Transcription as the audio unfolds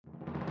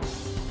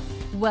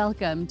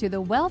Welcome to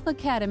the Wealth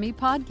Academy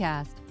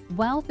podcast.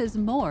 Wealth is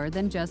more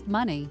than just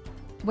money,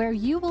 where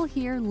you will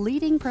hear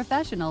leading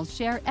professionals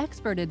share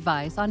expert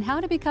advice on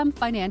how to become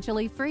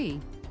financially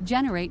free,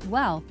 generate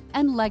wealth,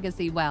 and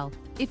legacy wealth.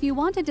 If you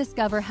want to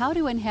discover how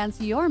to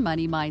enhance your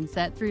money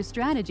mindset through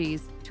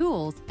strategies,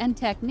 tools, and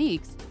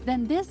techniques,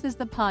 then this is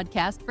the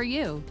podcast for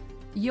you.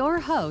 Your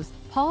host,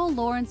 Paul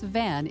Lawrence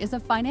Vann, is a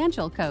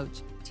financial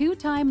coach,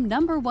 two-time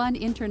 #1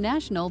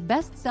 international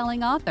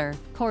best-selling author,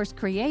 course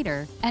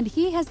creator, and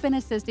he has been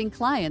assisting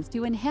clients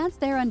to enhance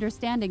their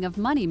understanding of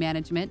money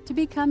management to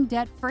become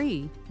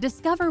debt-free,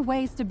 discover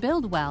ways to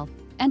build wealth,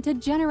 and to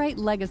generate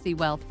legacy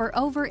wealth for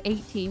over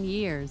 18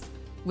 years.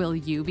 Will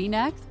you be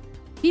next?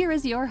 Here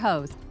is your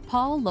host,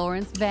 Paul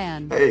Lawrence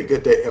Vann. Hey,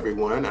 good day,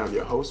 everyone. I'm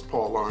your host,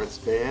 Paul Lawrence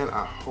Vann.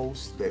 I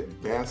host the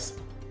best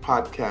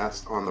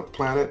podcast on the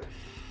planet,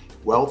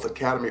 Wealth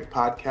Academy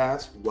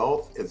podcast.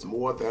 Wealth is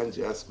more than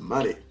just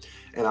money.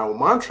 And our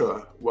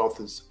mantra,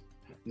 wealth is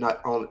not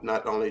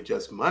only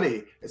just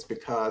money, it's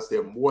because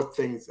there are more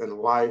things in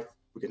life.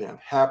 We can have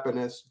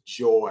happiness,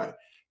 joy,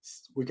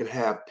 we can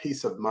have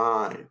peace of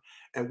mind,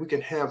 and we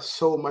can have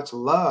so much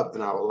love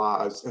in our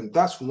lives. And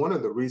that's one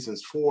of the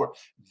reasons for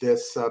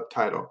this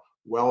subtitle.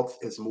 Wealth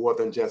is more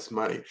than just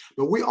money.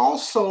 But we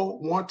also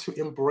want to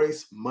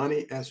embrace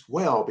money as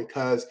well,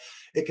 because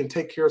it can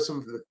take care of some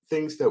of the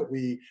things that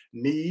we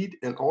need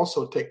and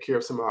also take care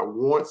of some of our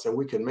wants, and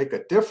we can make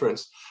a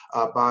difference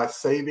by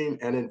saving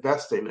and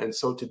investing. And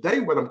so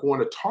today what I'm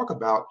going to talk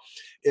about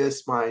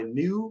is my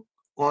new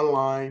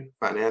online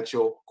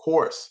financial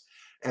course.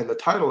 And the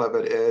title of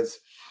it is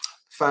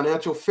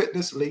Financial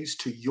Fitness Leads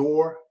to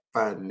Your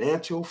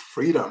Financial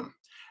Freedom.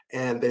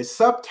 And the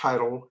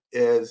subtitle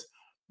is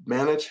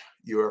Manage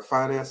Your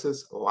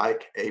Finances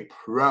Like a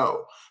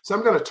Pro. So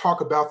I'm going to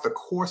talk about the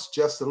course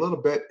just a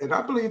little bit. And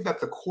I believe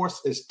that the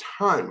course is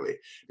timely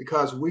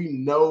because we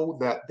know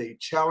that the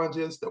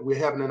challenges that we're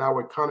having in our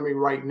economy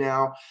right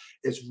now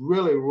is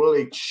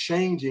really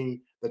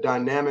changing the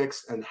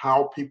dynamics and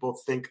how people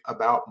think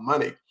about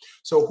money.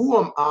 So who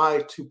am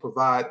I to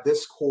provide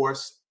this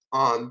course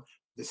on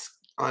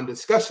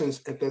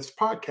discussions at this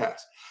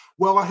podcast?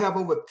 Well, I have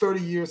over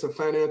 30 years of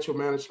financial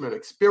management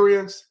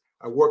experience.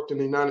 I worked in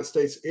the United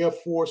States Air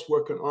Force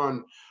working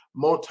on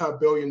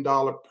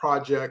multi-billion-dollar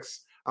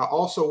projects. I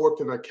also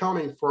worked in an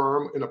accounting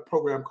firm in a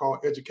program called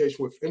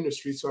Education with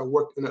Industry. So I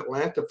worked in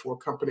Atlanta for a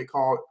company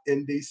called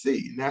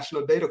NDC,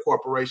 National Data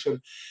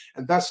Corporation.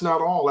 And that's not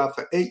all.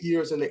 After 8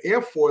 years in the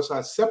Air Force, I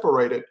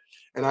separated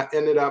and I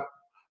ended up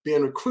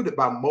being recruited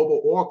by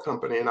Mobil Oil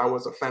Company, and I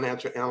was a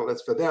financial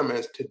analyst for them.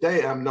 And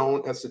today I'm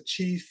known as the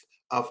Chief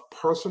of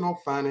Personal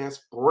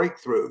Finance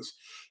Breakthroughs.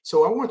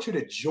 So I want you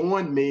to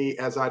join me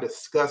as I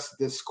discuss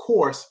this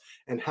course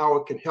and how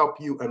it can help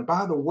you. And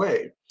by the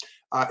way,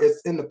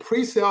 it's in the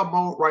pre-sale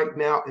mode right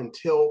now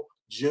until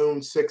June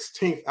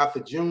 16th.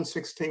 After June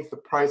 16th, the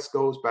price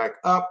goes back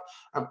up.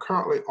 I'm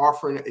currently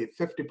offering a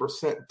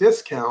 50%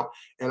 discount,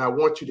 and I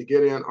want you to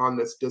get in on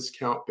this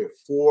discount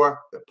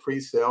before the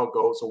pre-sale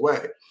goes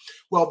away.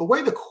 Well, the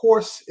way the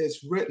course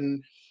is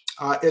written,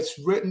 it's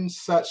written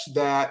such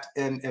that,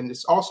 and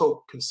this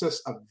also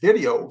consists of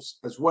videos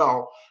as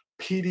well,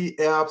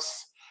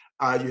 PDFs,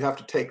 you have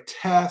to take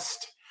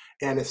tests,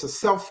 and it's a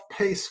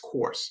self-paced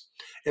course.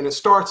 And it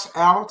starts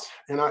out,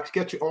 and I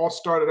get you all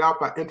started out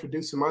by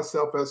introducing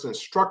myself as an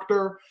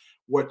instructor,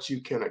 what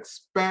you can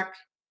expect,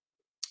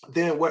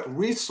 then what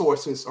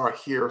resources are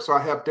here. So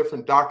I have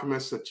different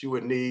documents that you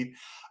would need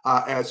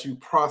as you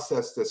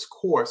process this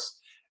course.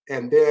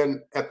 And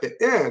then at the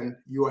end,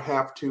 you will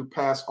have to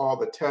pass all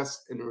the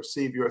tests and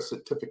receive your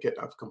certificate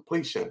of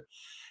completion.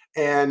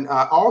 And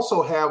I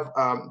also have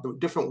the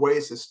different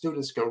ways that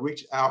students can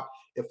reach out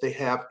if they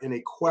have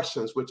any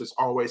questions, which is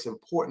always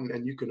important.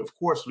 And you can, of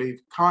course,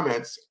 leave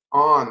comments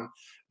on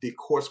the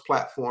course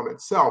platform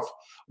itself,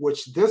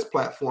 which this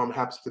platform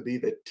happens to be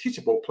the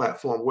Teachable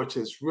platform, which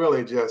is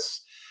really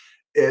just,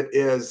 it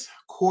is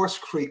course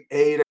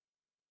creator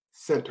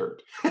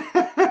centered.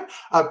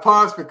 I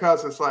pause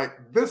because it's like,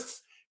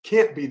 this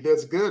can't be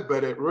this good,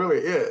 but it really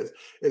is.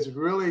 It's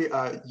really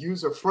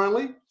user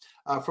friendly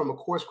from a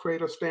course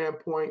creator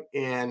standpoint,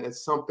 and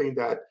it's something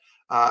that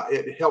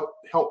it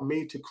helped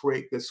me to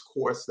create this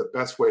course the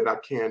best way that I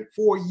can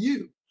for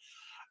you.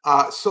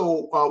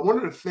 So one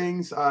of the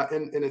things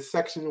in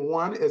section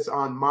 1 is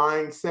on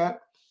mindset,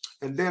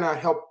 and then I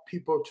help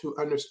people to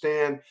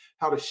understand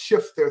how to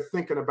shift their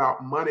thinking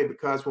about money,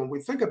 because when we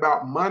think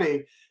about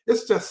money,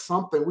 it's just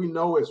something we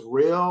know is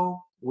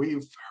real.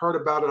 We've heard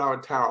about it our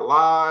entire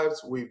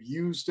lives. We've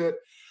used it,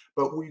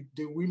 but we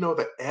know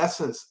the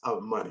essence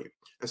of money.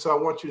 And so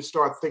I want you to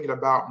start thinking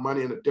about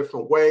money in a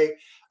different way.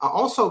 I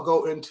also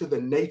go into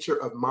the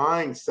nature of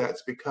mindsets,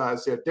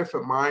 because there are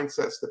different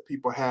mindsets that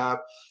people have.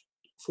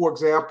 For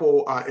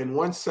example, in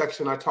one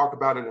section, I talk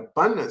about an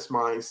abundance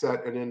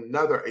mindset, and in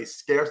another, a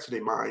scarcity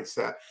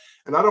mindset.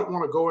 And I don't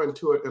want to go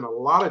into it in a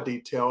lot of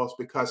details,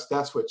 because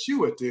that's what you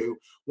would do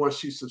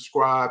once you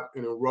subscribe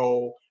and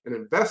enroll and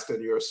invest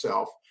in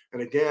yourself.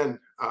 And again,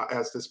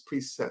 as this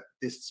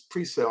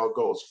pre-sale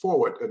goes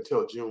forward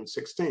until June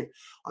 16th.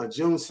 On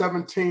June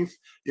 17th,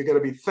 you're going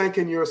to be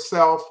thanking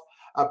yourself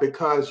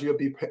because you'll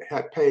be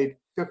had paid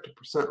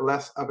 50%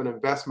 less of an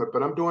investment.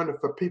 But I'm doing it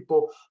for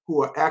people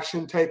who are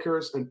action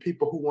takers and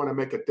people who want to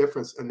make a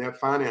difference in their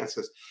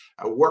finances.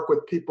 I work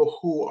with people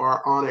who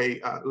are on a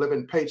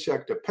living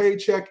paycheck to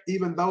paycheck,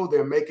 even though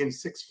they're making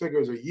six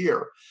figures a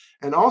year.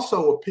 And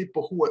also with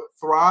people who are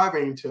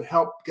thriving to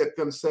help get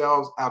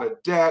themselves out of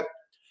debt,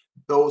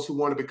 those who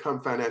want to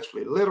become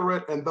financially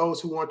literate, and those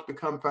who want to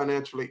become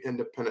financially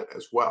independent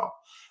as well.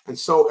 And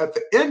so at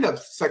the end of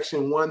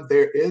section 1,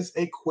 there is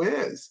a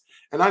quiz.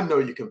 And I know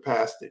you can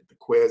pass the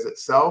quiz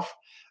itself,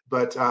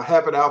 but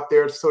have it out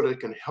there so that it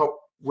can help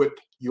with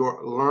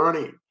your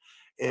learning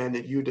and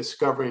you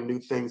discovering new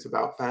things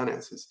about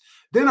finances.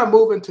 Then I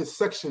move into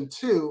section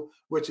 2,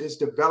 which is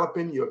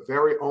developing your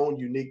very own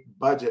unique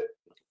budget.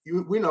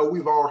 We know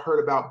we've all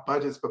heard about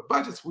budgets, but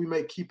budgets we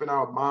may keep in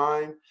our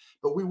mind,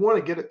 but we want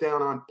to get it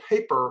down on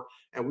paper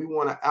and we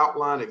want to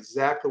outline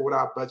exactly what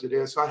our budget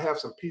is. So I have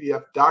some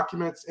PDF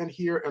documents in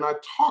here and I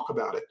talk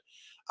about it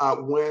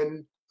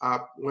when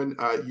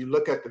you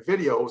look at the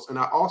videos. And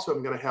I also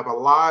am going to have a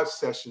live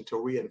session to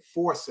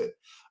reinforce it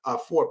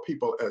for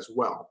people as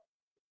well.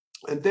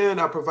 And then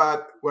I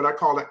provide what I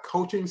call that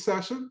coaching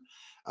session.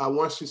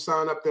 Once you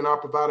sign up, then I'll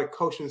provide a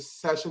coaching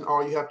session.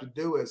 All you have to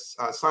do is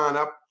sign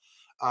up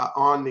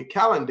on the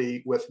calendar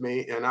with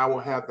me, and I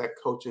will have that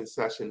coaching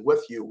session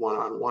with you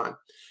one-on-one.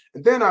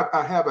 And then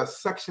I have a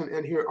section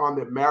in here on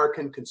the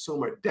American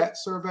Consumer Debt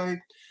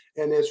Survey,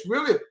 and it's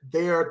really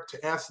there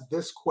to ask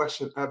this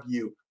question of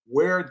you.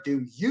 Where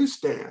do you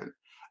stand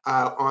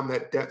on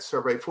that debt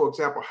survey? For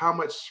example, how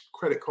much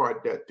credit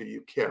card debt do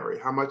you carry?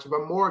 How much of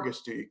a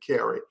mortgage do you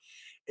carry?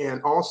 And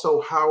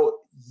also how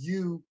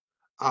you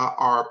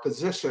are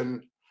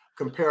positioned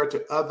compared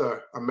to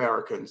other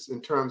Americans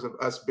in terms of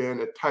us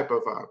being a type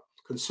of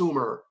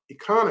consumer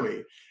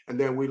economy. And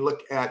then we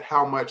look at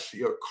how much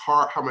you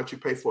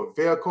pay for a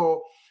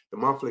vehicle, the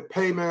monthly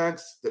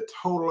payments, the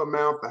total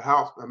amount,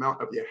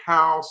 amount of your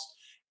house,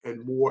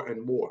 and more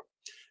and more.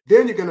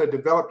 Then you're going to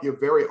develop your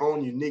very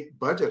own unique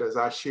budget, as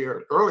I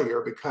shared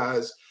earlier,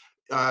 because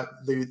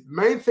the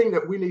main thing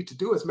that we need to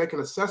do is make an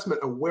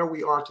assessment of where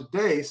we are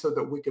today so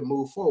that we can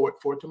move forward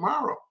for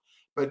tomorrow.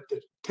 But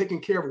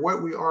taking care of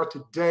what we are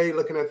today,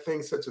 looking at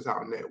things such as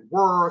our net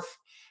worth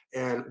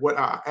and what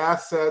our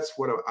assets,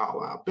 what are our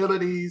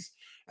liabilities,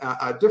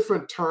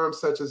 different terms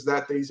such as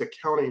that, these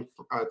accounting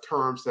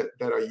terms that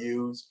are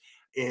used,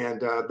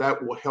 and that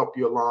will help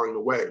you along the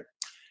way.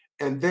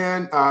 And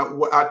then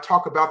I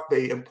talk about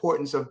the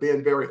importance of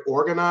being very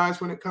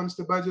organized when it comes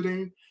to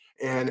budgeting.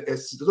 And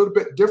it's a little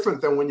bit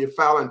different than when you're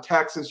filing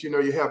taxes. You know,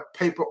 you have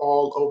paper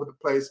all over the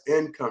place,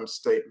 income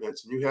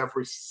statements, and you have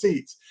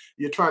receipts.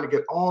 You're trying to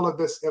get all of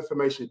this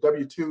information,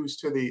 W-2s,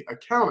 to the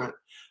accountant.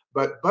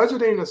 But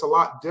budgeting is a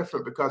lot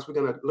different because we're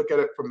going to look at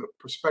it from the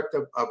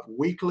perspective of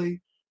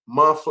weekly,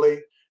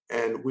 monthly,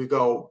 and we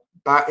go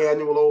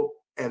biannual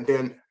and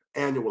then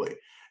annually.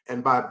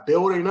 And by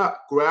building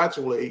up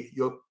gradually,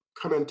 you'll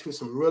come into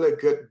some really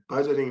good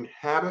budgeting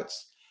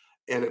habits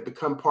and it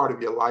become part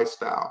of your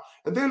lifestyle.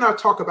 And then I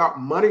talk about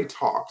money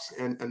talks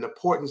and the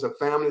importance of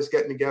families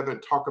getting together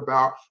and talk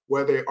about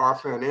where they are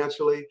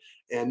financially.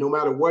 And no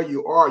matter where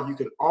you are, you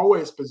can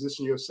always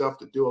position yourself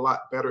to do a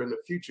lot better in the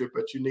future,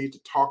 but you need to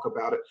talk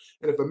about it.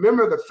 And if a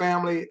member of the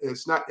family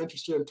is not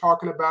interested in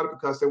talking about it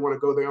because they want to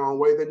go their own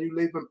way, then you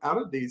leave them out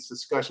of these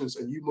discussions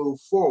and you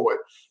move forward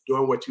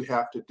doing what you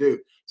have to do.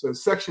 So in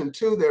section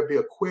 2, there'll be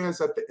a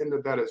quiz at the end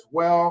of that as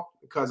well,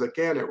 because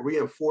again, it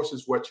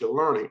reinforces what you're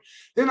learning.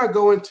 Then I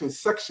go into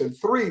section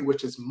 3,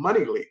 which is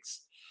money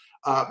leaks.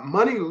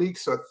 Money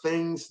leaks are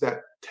things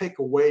that take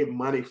away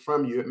money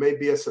from you. It may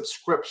be a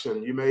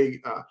subscription. You may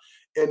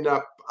end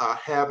up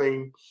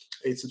having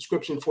a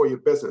subscription for your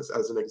business,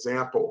 as an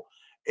example,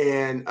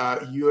 and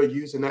you are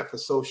using that for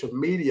social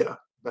media,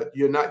 but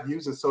you're not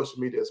using social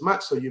media as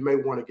much, so you may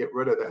want to get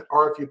rid of that.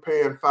 Or if you're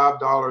paying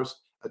 $5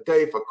 a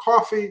day for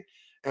coffee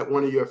at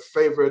one of your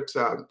favorite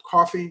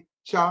coffee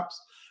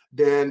shops,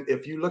 then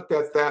if you looked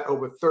at that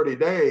over 30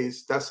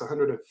 days, that's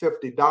 $150.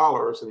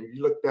 And if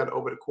you looked at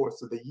over the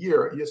course of the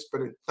year, you're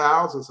spending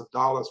thousands of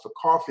dollars for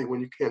coffee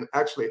when you can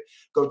actually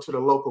go to the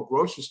local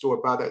grocery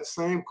store, buy that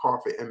same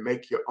coffee and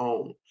make your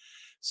own.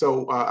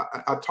 So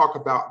I talk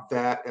about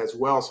that as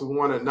well. So we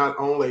want to not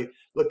only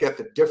look at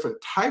the different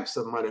types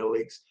of money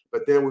leaks,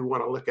 but then we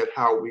want to look at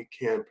how we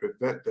can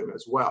prevent them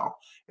as well.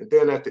 And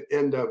then at the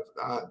end of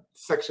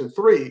section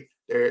 3,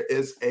 there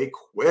is a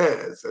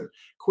quiz. And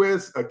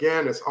quiz,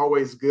 again, is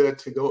always good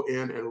to go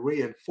in and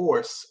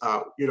reinforce,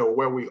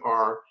 where we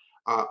are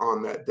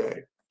on that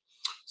day.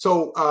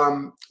 So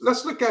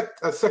let's look at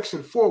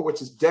section 4,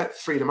 which is debt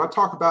freedom. I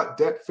talk about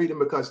debt freedom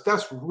because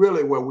that's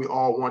really where we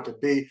all want to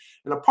be.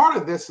 And a part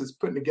of this is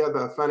putting together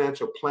a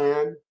financial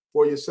plan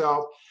for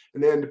yourself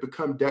and then to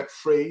become debt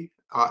free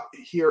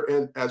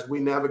as we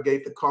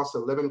navigate the cost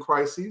of living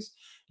crises.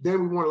 Then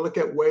we want to look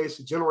at ways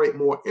to generate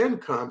more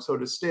income. So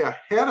to stay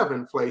ahead of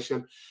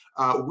inflation,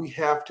 we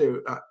have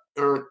to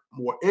earn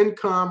more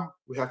income.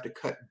 We have to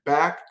cut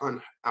back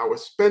on our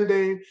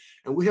spending,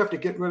 and we have to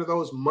get rid of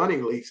those money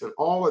leaks. And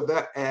all of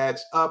that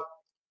adds up.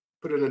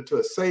 Put it into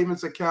a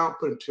savings account,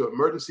 put it into an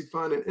emergency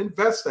fund, and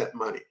invest that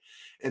money.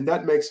 And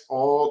that makes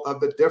all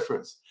of the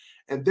difference.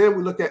 And then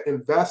we look at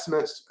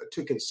investments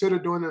to consider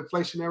during the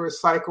inflationary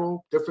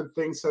cycle, different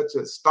things such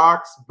as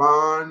stocks,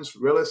 bonds,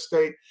 real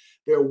estate.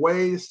 There are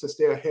ways to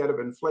stay ahead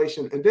of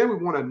inflation. And then we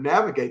want to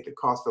navigate the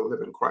cost of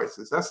living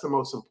crisis. That's the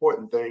most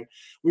important thing.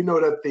 We know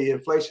that the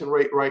inflation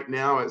rate right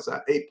now is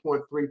at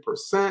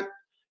 8.3%.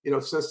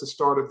 Since the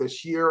start of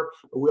this year.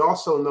 But we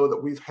also know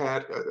that we've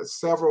had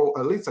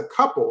at least a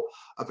couple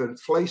of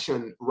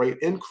inflation rate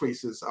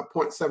increases,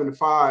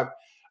 0.75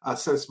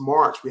 since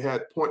March. We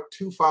had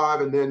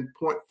 0.25 and then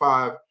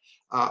 0.5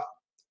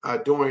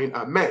 during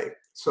May.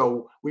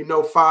 So we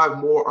know 5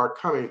 more are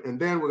coming. And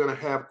then we're going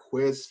to have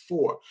quiz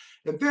 4.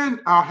 And then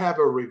I'll have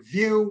you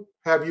review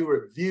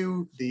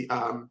the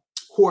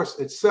course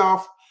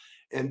itself,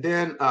 and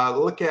then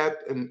look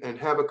at and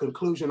have a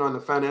conclusion on the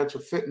financial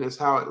fitness,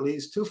 how it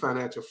leads to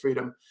financial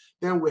freedom.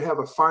 Then we have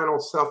a final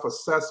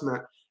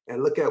self-assessment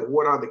and look at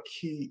what are the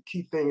key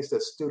things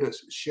that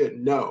students should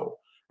know.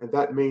 And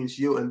that means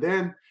you. And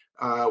then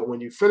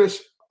when you finish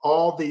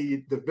all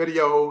the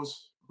videos,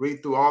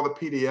 read through all the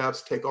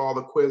PDFs, take all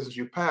the quizzes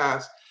you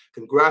pass,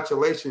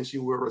 congratulations,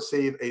 you will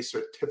receive a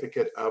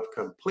certificate of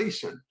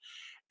completion.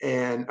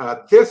 And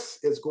this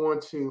is going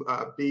to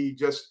be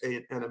just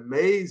an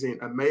amazing,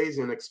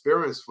 amazing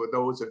experience for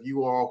those of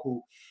you all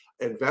who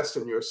invest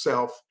in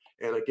yourself.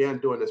 And again,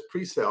 doing this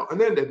pre-sale. And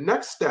then the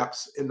next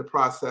steps in the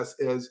process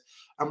is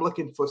I'm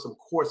looking for some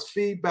course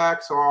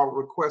feedback. So I'll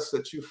request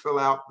that you fill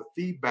out the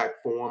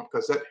feedback form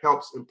because that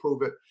helps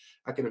improve it.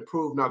 I can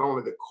improve not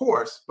only the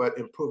course, but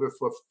improve it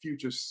for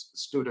future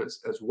students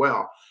as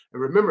well.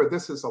 And remember,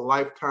 this is a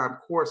lifetime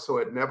course, so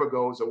it never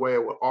goes away.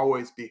 It will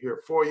always be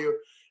here for you.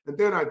 And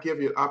then I give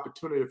you an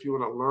opportunity if you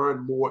want to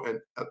learn more and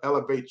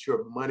elevate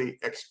your money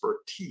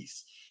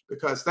expertise,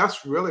 because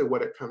that's really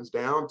what it comes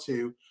down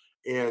to.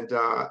 And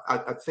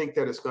I think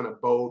that it's going to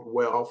bode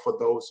well for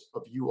those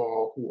of you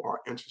all who are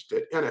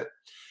interested in it.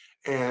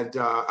 And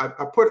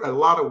I put a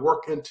lot of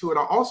work into it.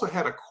 I also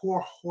had a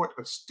cohort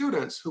of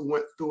students who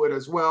went through it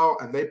as well,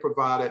 and they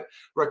provided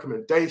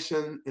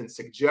recommendations and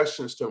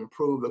suggestions to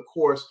improve the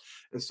course.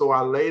 And so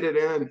I laid it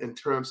in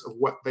terms of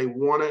what they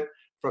wanted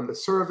from the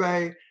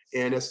survey,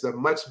 and it's a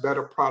much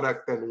better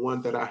product than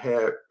one that I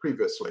had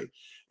previously.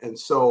 And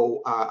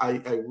so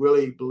I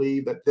really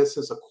believe that this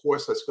is a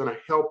course that's going to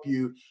help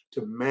you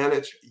to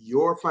manage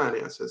your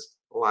finances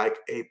like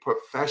a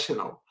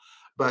professional.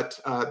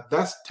 But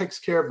that takes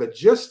care of the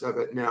gist of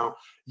it. Now,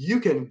 you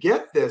can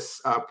get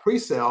this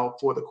pre-sale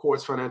for the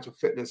course Financial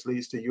Fitness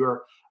Leads to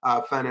Your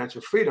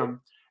Financial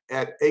Freedom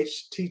at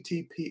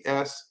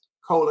https://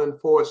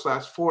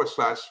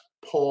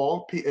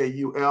 Paul,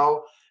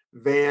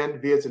 Van,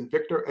 V as in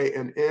Victor,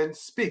 ANN,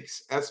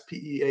 Speaks,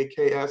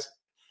 SPEAKS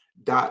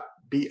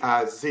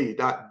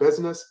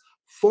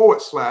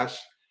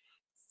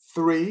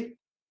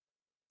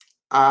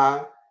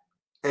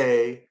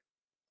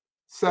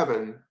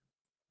 .biz/3IA7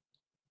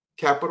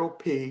 capital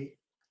P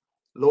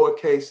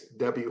lowercase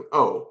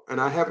WO. And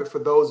I have it for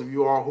those of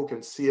you all who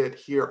can see it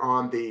here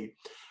on the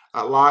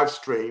live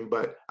stream,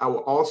 but I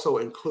will also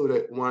include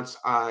it once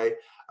I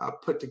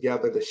put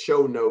together the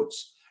show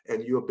notes,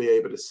 and you'll be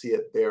able to see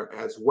it there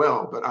as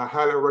well. But I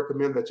highly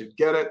recommend that you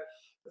get it.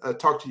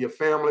 Talk to your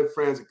family,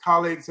 friends, and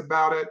colleagues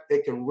about it.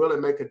 It can really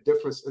make a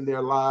difference in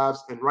their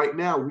lives. And right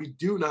now, we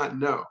do not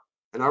know,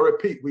 and I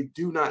repeat, we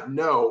do not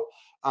know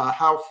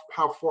how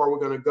far we're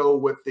going to go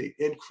with the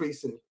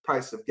increase in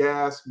price of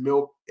gas,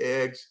 milk,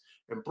 eggs,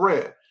 and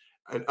bread,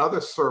 and other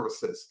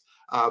services.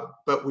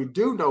 But we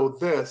do know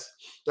this,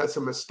 that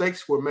some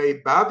mistakes were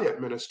made by the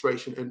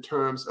administration in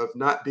terms of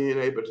not being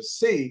able to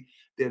see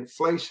the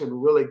inflation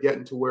really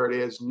getting to where it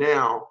is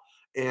now.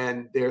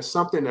 And there's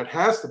something that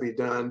has to be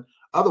done.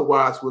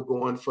 Otherwise, we're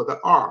going for the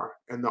R,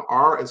 and the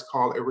R is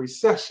called a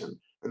recession.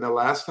 And the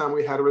last time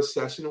we had a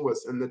recession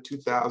was in the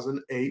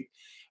 2008,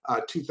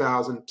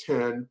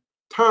 2010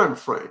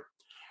 timeframe.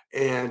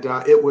 And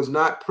it was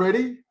not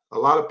pretty. A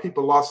lot of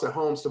people lost their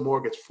homes to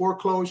mortgage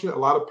foreclosure. A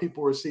lot of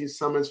people received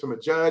summons from a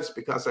judge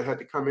because they had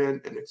to come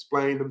in and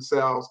explain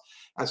themselves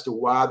as to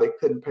why they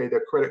couldn't pay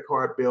their credit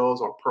card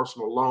bills or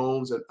personal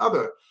loans and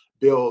other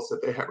bills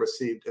that they had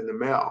received in the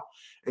mail.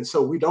 And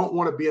so we don't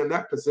want to be in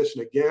that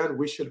position again.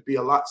 We should be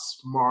a lot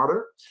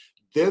smarter.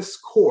 This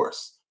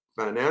course,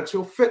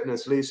 Financial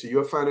Fitness Leads to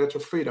Your Financial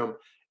Freedom,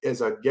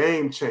 is a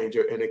game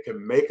changer, and it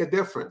can make a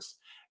difference.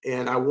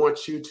 And I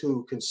want you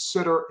to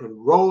consider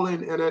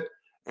enrolling in it,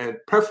 and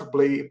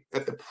preferably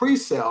at the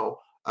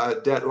pre-sale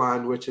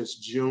deadline, which is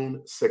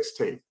June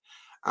 16th.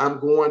 I'm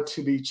going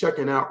to be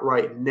checking out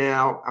right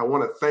now. I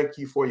want to thank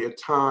you for your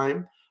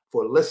time,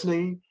 for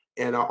listening.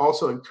 And I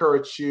also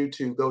encourage you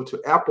to go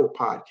to Apple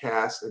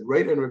Podcasts and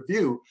rate and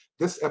review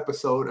this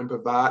episode and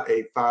provide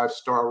a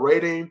 5-star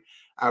rating.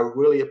 I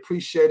really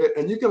appreciate it.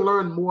 And you can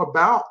learn more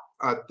about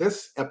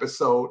this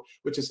episode,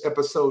 which is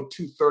episode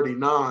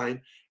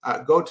 239.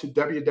 Go to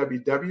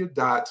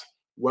www.myfitnessmag.com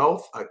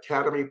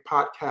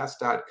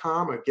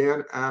wealthacademypodcast.com.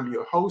 Again, I'm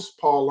your host,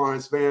 Paul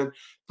Lawrence Vann.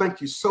 Thank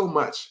you so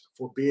much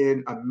for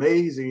being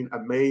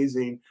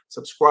amazing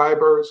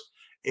subscribers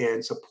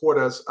and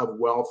supporters of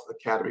Wealth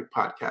Academy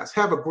Podcast.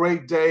 Have a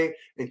great day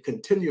and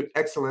continued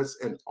excellence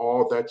in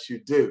all that you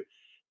do.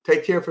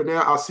 Take care for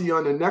now. I'll see you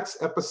on the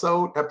next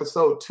episode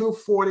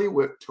 240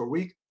 with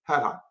Tariq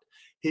Haddock.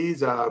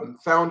 He's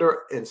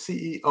founder and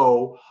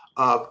CEO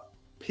of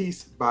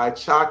Peace by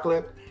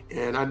Chocolate.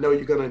 And I know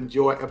you're going to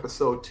enjoy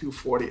episode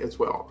 240 as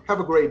well. Have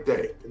a great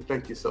day, and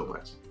thank you so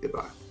much.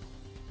 Goodbye.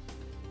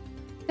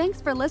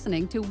 Thanks for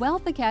listening to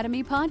Wealth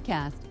Academy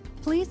Podcast.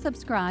 Please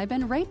subscribe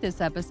and rate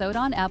this episode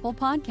on Apple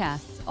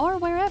Podcasts or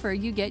wherever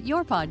you get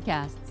your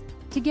podcasts.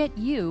 To get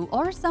you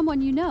or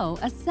someone you know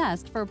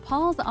assessed for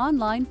Paul's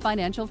online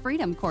financial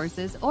freedom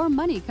courses or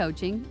money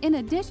coaching, in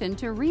addition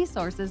to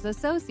resources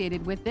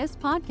associated with this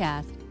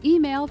podcast,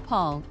 email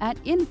Paul at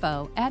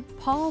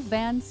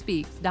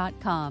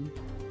info@paulvanspeaks.com.